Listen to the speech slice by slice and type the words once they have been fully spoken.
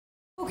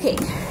Okay,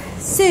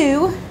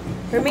 so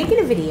we're making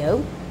a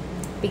video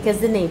because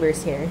the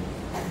neighbor's here.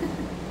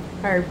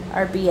 Our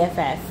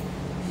BFF.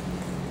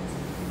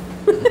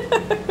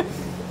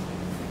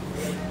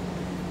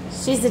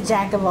 She's a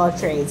jack of all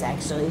trades,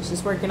 actually.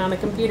 She's working on a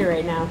computer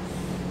right now.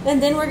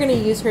 And then we're going to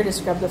use her to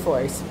scrub the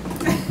floors.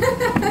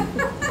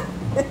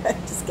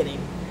 Just kidding.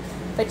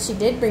 But she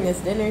did bring us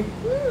dinner.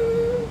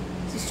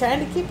 She's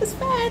trying to keep us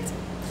fat.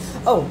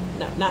 Oh,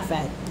 no, not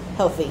fat.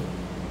 Healthy.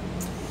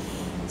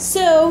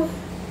 So,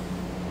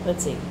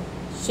 let's see.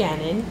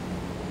 Shannon.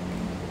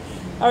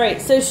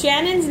 Alright, so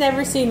Shannon's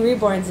never seen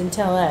Reborns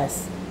until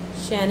us.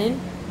 Shannon,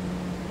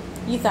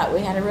 you thought we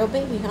had a real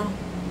baby, huh?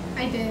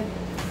 I did.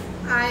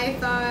 I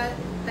thought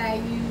that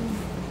you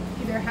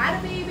either had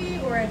a baby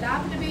or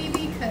adopted a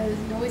baby because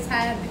you always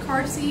had the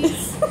car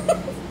seats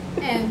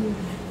and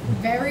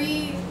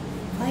very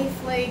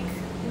lifelike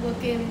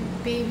looking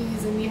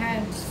babies, and you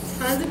had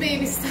tons of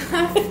baby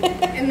stuff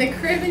in the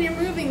crib in your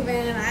moving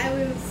van. I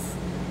was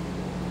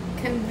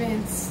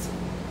convinced.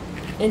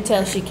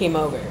 Until she came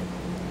over.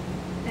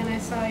 And I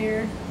saw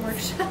your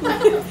workshop.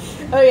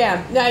 Oh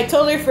yeah. No, I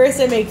told her first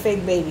I make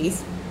fake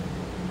babies.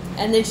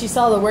 And then she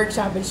saw the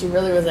workshop and she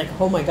really was like,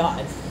 oh my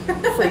god.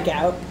 Freak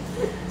out.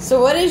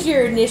 So what is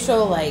your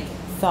initial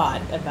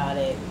thought about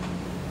it?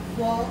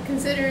 Well,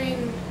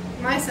 considering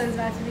my son's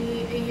about to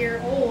be a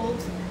year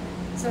old,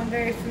 so I'm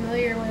very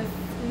familiar with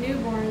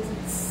newborns,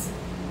 it's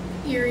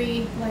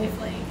eerie,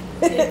 lifelike.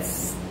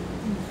 It's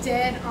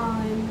dead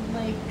on,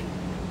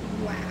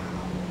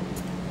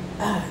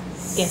 wow.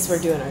 Guess we're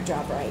doing our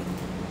job right.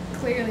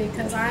 Clearly,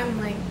 because I'm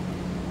like,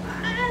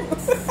 what?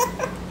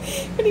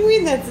 What do you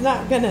mean that's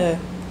not gonna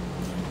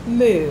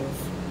move?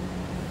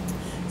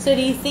 So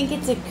do you think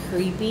it's a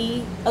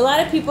creepy... A lot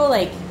of people,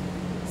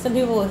 some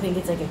people will think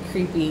it's a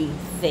creepy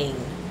thing.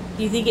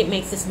 Do you think it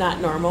makes us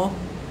not normal?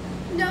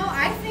 No,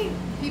 I think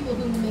people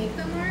who make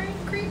them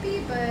aren't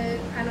creepy, but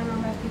I don't know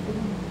about people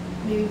who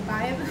maybe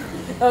buy them.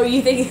 Oh,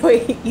 you think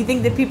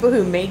the people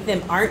who make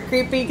them aren't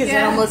creepy? Because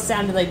it almost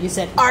sounded like you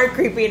said are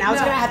creepy, and I was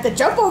going to have to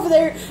jump over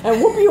there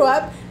and whoop you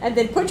up and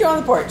then put you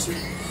on the porch.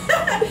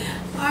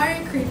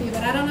 Aren't creepy,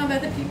 but I don't know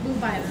about the people who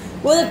buy them.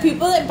 Well, the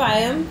people that buy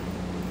them,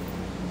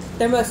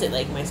 they're mostly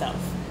like myself,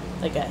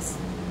 like us,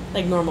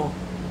 like normal.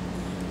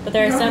 But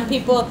there are some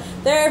people,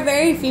 there are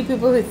very few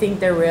people who think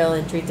they're real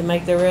and treat them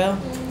like they're real.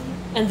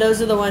 And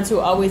those are the ones who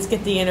always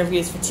get the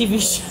interviews for TV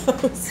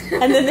shows.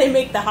 And then they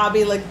make the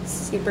hobby look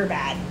super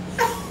bad.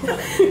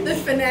 The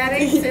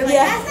fanatics, they're like,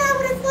 that's not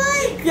what it's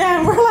like. Yeah,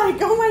 and we're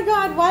like, oh my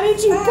god, why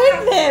did you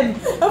pick them?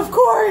 Of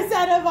course,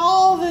 out of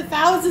all the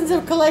thousands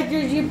of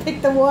collectors, you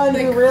picked the one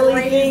who really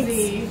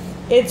thinks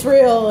it's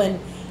real. And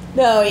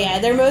no, yeah,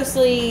 they're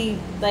mostly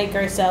like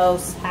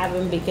ourselves, have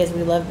them because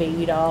we love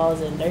baby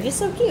dolls, and they're just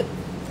so cute.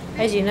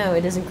 As you know,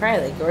 it doesn't cry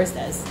like yours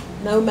does.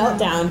 No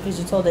meltdown because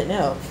you told it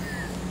no.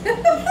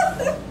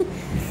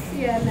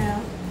 Yeah,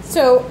 no.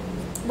 So,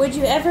 would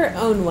you ever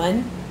own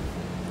one?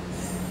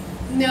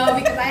 No,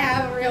 because I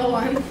have a real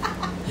one.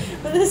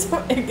 But this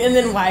one, and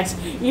then watch,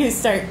 you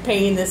start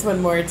paying this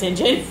one more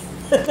attention.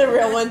 The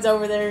real one's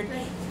over there.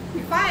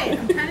 Be quiet.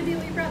 I'm trying to be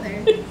like your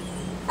brother.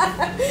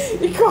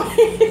 Be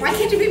quiet. Why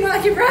can't you be more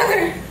like your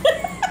brother?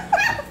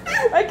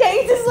 Why can't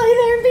you just lay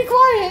there and be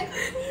quiet?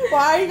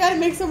 Why you gotta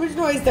make so much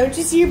noise? Don't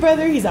you see your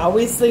brother? He's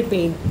always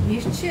sleeping.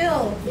 He's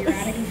chill. You're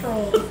out of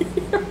control.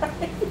 You're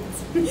right.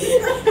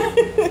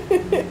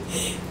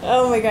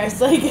 Oh my gosh,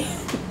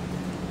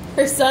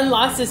 her son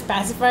lost his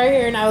pacifier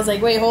here, and I was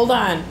like, wait, hold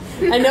on.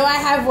 I know I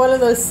have one of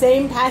those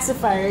same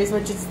pacifiers,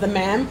 which is the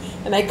MAM,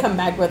 and I come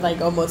back with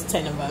almost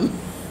 10 of them.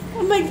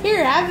 I'm like,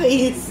 here, have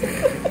these.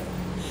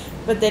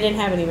 But they didn't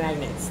have any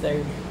magnets.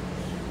 They're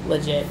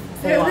legit.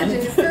 They're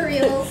legit, for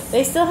real.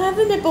 They still have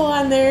the nipple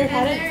on there.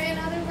 And they're in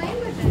other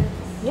languages.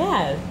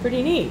 Yeah,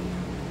 pretty neat.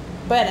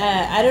 But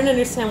I don't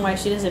understand why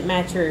she doesn't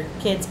match her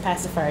kid's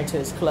pacifier to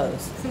his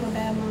clothes. I'm a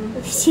bad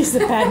mom. She's a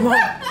bad mom.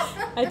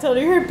 I told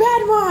her, you're a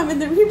bad mom. In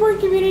the Reborn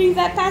community, if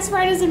that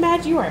pacifier doesn't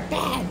match, you are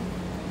bad.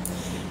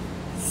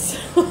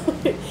 So,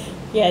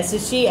 yeah, so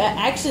she,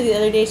 actually the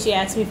other day she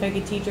asked me if I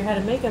could teach her how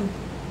to make them.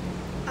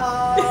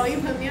 Oh, you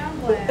put me on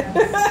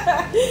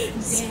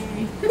blast.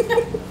 Dang.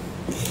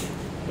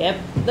 Yep.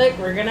 Look,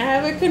 we're going to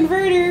have a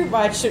converter.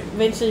 Watch,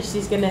 eventually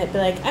she's going to be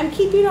like, I'm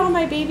keeping all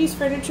my baby's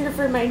furniture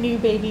for my new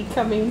baby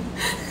coming.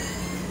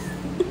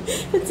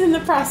 It's in the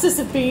process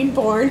of being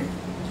born.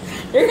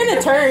 You're going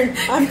to turn.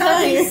 I'm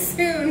telling you.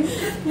 Soon.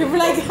 You're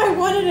like, I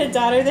wanted a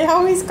daughter. They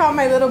always call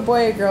my little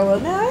boy a girl. Well,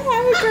 now I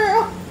have a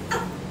girl.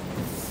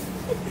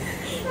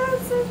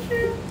 That's so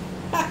true.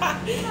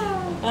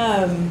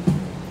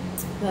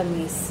 Let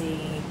me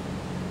see.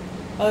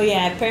 Oh,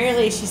 yeah.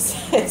 Apparently she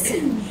says...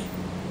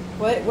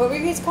 What were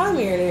you guys calling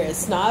me earlier? A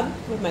snob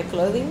with my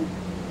clothing?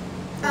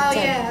 Oh,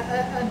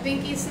 yeah. A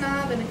binky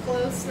snob and a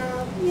clothes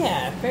snob.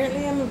 Yeah,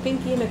 apparently I'm a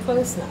binky and a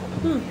clothes snob.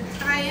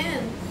 High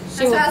end.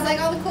 That's why I was like,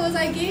 all the clothes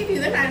I gave you,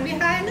 they're not going to be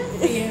high enough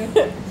for you.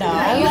 No,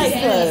 I like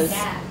clothes.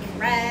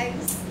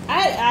 Rags.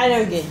 I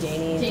don't get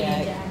Janie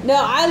and Jack. No,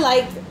 I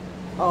like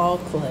all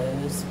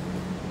clothes.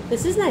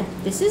 This is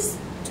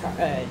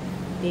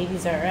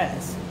Babies R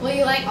Us. Well,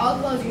 you like all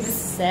clothes. You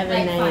just like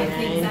 5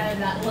 things $7.99. out of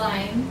that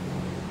line.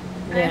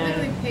 I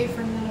literally pay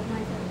for none of my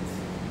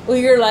clothes. Well,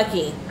 you're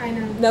lucky. I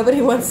know.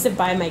 Nobody wants to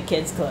buy my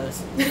kids'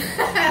 clothes.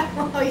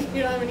 Well,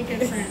 you don't have any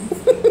good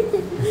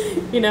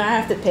friends. You know, I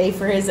have to pay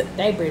for his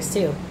diapers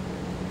too.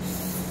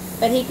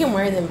 But he can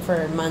wear them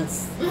for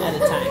months at a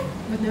time.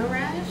 With no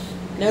rash?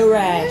 No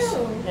rash.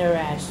 Ew. No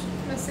rash.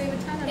 Must save a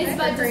ton of His diaper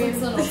butt just cream.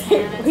 looks a little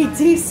tan. at We times.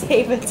 do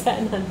save a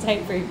ton on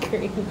diaper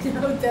cream.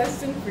 No,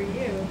 destined for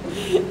you.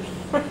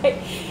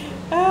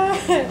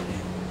 Right.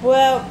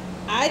 Well,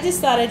 I just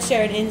thought I'd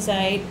share an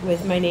insight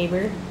with my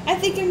neighbor. I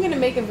think I'm going to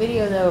make a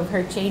video, though, of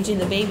her changing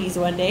the babies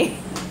one day.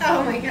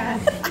 Oh my god.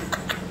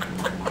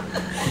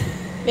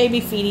 Maybe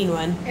feeding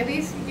one. At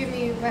least you give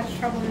me less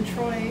trouble than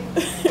Troy.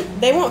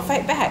 They won't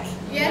fight back.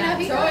 Yeah, no,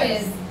 he Troy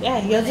does. is. Yeah,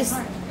 he'll really just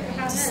hard.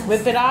 How Just nice.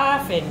 whip it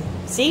off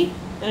and see,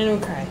 and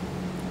don't cry.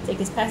 Take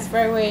his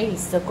pacifier away, he's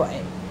still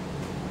quiet.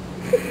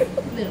 A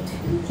little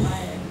too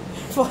quiet.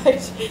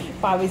 Watch,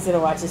 Bobby's gonna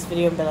watch this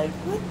video and be like,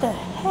 "What the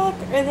heck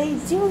are they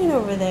doing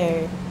over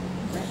there?"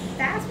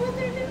 That's what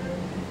they're doing?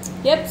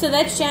 Yep. So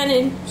that's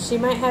Shannon. She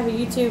might have a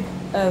YouTube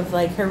of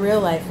like her real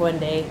life one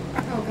day,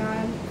 Oh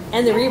god.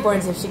 and the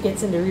reborns if she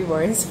gets into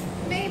reborns.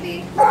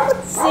 Maybe.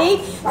 See,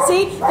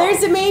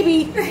 there's a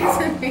maybe.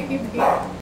 Maybe.